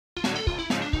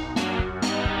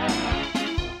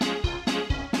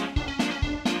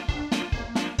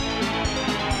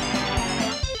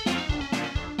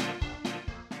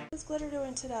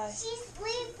today? She's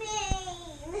sleeping.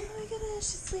 Oh my goodness,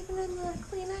 she's sleeping in the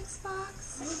Kleenex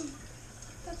box.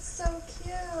 That's so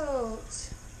cute.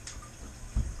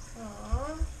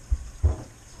 Aww.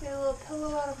 Get a little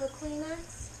pillow out of the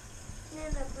Kleenex.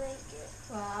 And a blanket.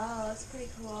 Wow, that's pretty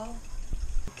cool.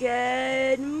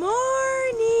 Good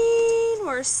morning.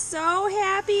 We're so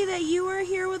happy that you are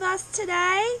here with us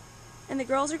today. And the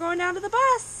girls are going down to the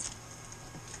bus.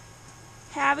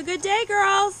 Have a good day,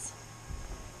 girls.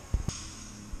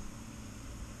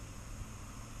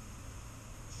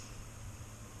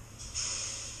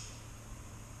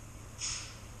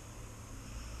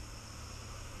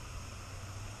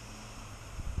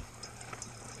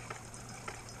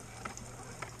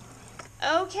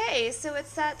 Okay, so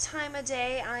it's that time of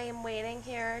day. I am waiting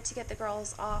here to get the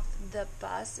girls off the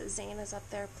bus. Zane is up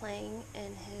there playing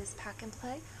in his pack and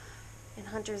play, and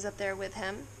Hunter's up there with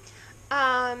him.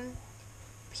 Yeah,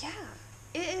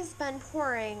 it has been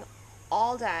pouring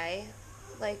all day,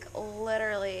 like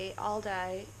literally all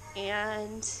day,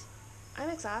 and I'm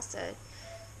exhausted.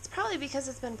 It's probably because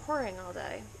it's been pouring all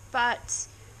day, but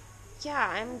yeah,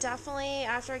 I'm definitely,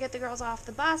 after I get the girls off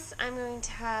the bus, I'm going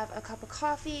to have a cup of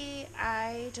coffee.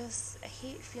 I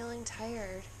hate feeling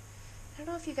tired. I don't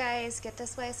know if you guys get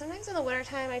this way. Sometimes in the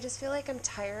wintertime, I just feel like I'm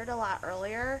tired a lot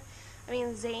earlier. I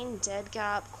mean, Zane did get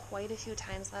up quite a few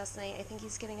times last night. I think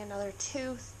he's getting another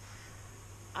tooth.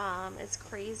 It's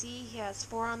crazy. He has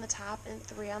 4 on the top and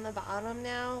 3 on the bottom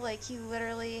now. Like, he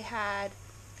literally had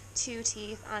 2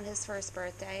 teeth on his first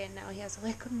birthday, and now he has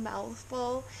like a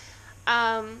mouthful.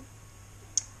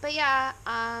 But yeah,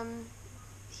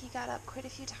 he got up quite a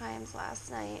few times last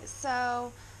night,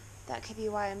 so that could be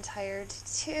why I'm tired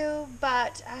too,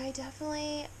 but I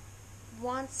definitely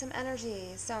want some energy,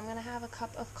 so I'm going to have a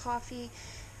cup of coffee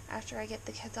after I get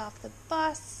the kids off the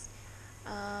bus.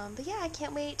 But yeah, I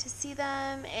can't wait to see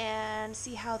them and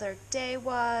see how their day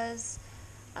was.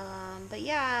 But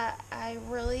yeah, I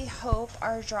really hope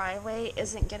our driveway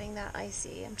isn't getting that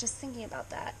icy. I'm just thinking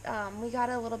about that. We got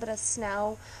a little bit of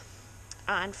snow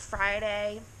on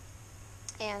Friday,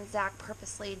 and Zach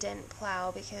purposely didn't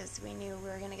plow because we knew we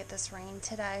were going to get this rain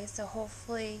today, so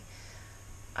hopefully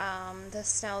the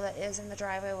snow that is in the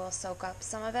driveway will soak up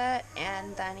some of it,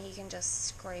 and then he can just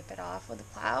scrape it off with the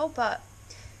plow. But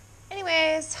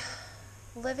anyways,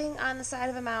 living on the side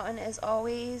of a mountain is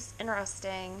always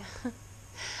interesting.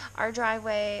 Our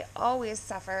driveway always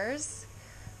suffers,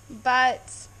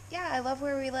 but yeah, I love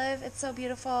where we live. It's so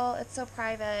beautiful, it's so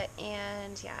private,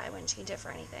 and yeah, I wouldn't change it for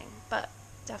anything, but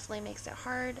definitely makes it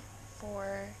hard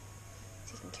for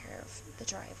taking care of the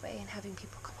driveway and having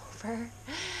people come over.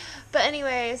 But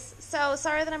anyways, so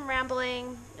sorry that I'm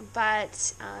rambling,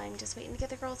 but I'm just waiting to get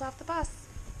the girls off the bus.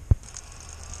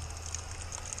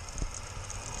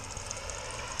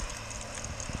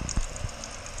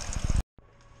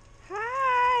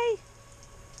 Hi!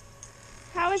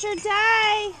 How was your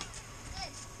day?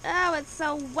 Oh, it's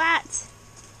so wet.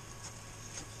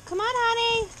 Come on,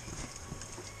 honey.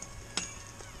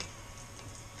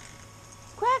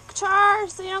 Quick, Char,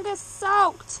 so you don't get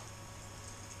soaked.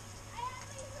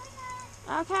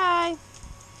 Okay.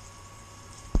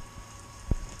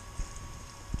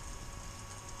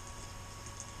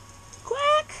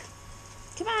 Quick.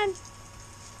 Come on.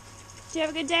 Did you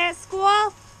have a good day at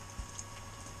school?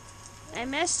 I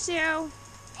missed you.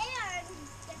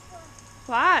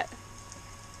 What?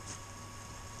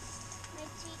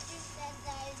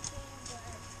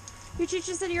 Your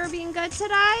teacher said you were being good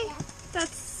today? Yeah.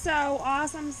 That's so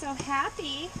awesome. I'm so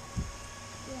happy.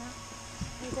 Yeah.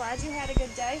 I'm glad you had a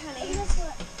good day, honey. And guess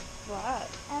what? What?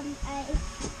 I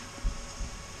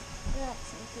got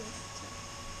something.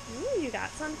 Ooh, you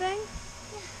got something?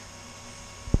 Yeah.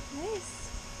 Nice.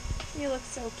 You look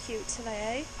so cute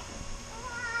today.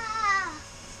 Ah.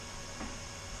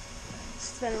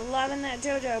 She's been loving that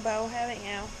JoJo bow, haven't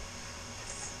you?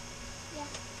 Yeah.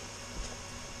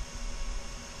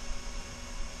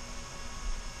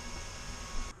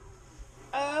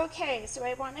 Okay, so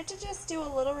I wanted to just do a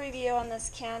little review on this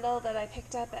candle that I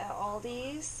picked up at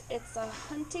Aldi's. It's a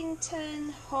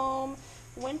Huntington Home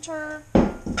Winter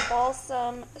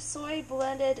Balsam Soy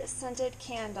Blended Scented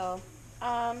Candle.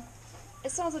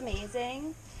 It smells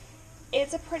amazing.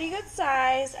 It's a pretty good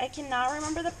size. I cannot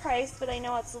remember the price, but I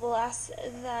know it's less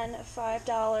than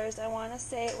 $5. I want to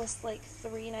say it was like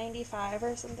 $3.95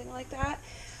 or something like that.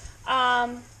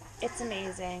 It's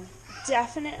amazing.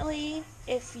 Definitely,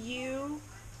 if you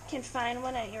can find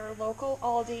one at your local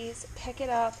Aldi's, pick it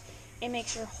up. It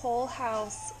makes your whole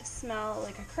house smell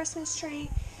like a Christmas tree,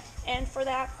 and for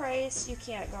that price, you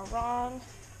can't go wrong.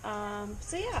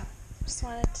 So yeah, just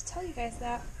wanted to tell you guys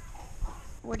that.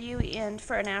 What are you eating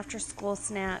for an after-school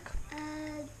snack?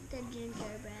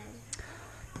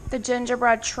 The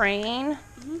gingerbread train.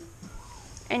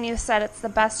 And you said it's the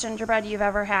best gingerbread you've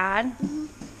ever had.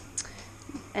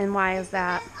 And why is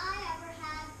that?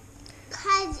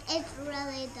 Because it's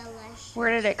really delicious.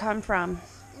 Where did it come from?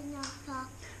 The North Pole.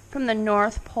 From the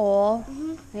North Pole?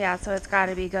 Yeah, so it's got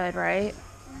to be good, right?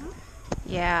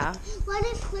 Yeah. What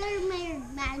if Claire made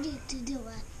magic to do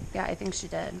it? Yeah, I think she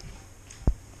did.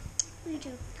 Me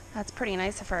too. That's pretty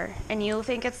nice of her. And you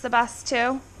think it's the best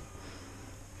too?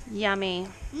 Yummy.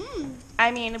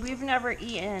 I mean, we've never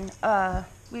eaten,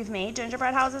 we've made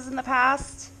gingerbread houses in the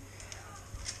past.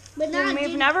 But And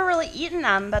we've never really eaten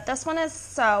them, but this one is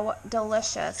so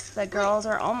delicious. The girls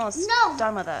are almost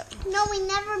done with it. No,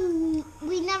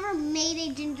 we never made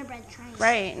a gingerbread train.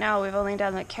 Right, no, we've only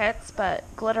done the kits, but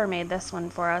Glitter made this one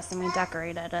for us and we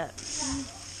decorated it.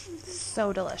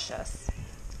 So delicious.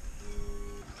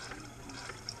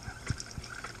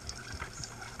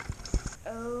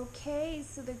 Okay,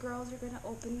 so the girls are going to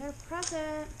open their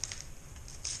present.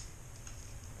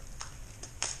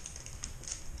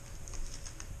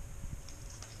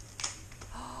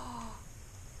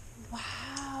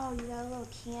 Wow, you got a little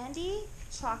candy,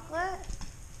 chocolate.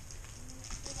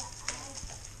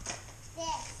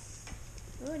 This.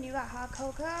 Ooh, and you got hot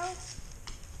cocoa.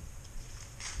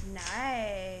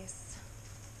 Nice.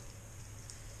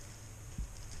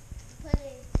 Put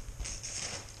it.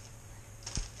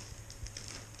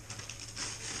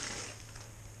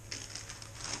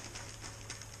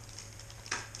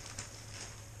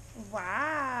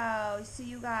 Wow, so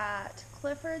you got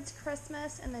Clifford's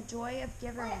Christmas and the Joy of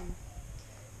Giving.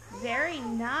 Very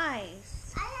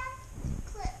nice. I have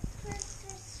Clifford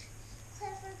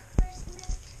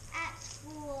Christmas at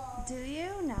school. Do you?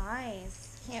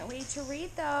 Nice. Can't wait to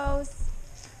read those.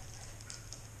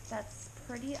 That's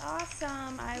pretty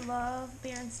awesome. I love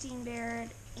Berenstain Bears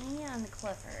and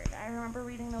Clifford. I remember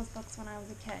reading those books when I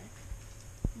was a kid.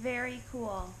 Very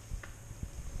cool.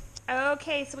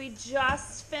 Okay, so we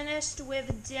just finished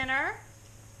with dinner,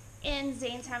 and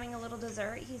Zane's having a little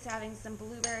dessert. He's having some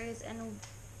blueberries and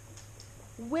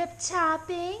whipped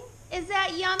topping. Is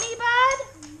that yummy, bud?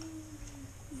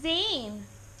 Zane.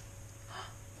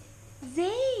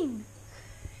 Zane.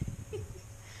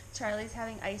 Charlie's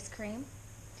having ice cream,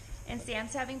 and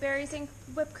Sam's having berries and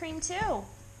whipped cream too.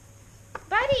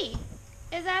 Buddy,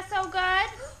 is that so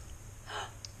good?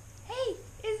 Hey,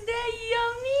 is that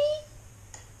yummy?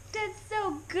 That's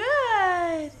so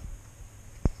good.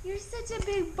 You're such a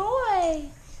big boy.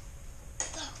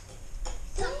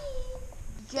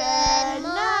 Good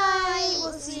night.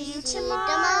 We'll see you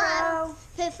tomorrow.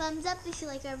 Hit thumbs up if you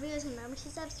like our videos and remember to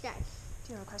subscribe.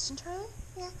 Do you have a question, Charlie?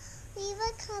 Yeah. Leave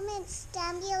a comment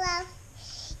down below.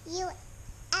 You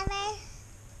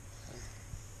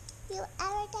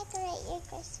ever decorate your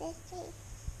Christmas tree?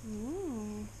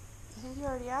 I think you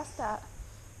already asked that.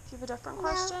 Do you have a different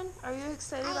question? Are you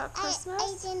excited about Christmas?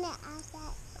 I didn't ask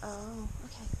that. Oh,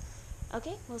 okay.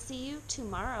 Okay, we'll see you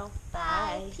tomorrow.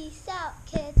 Bye. Peace out,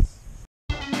 kids.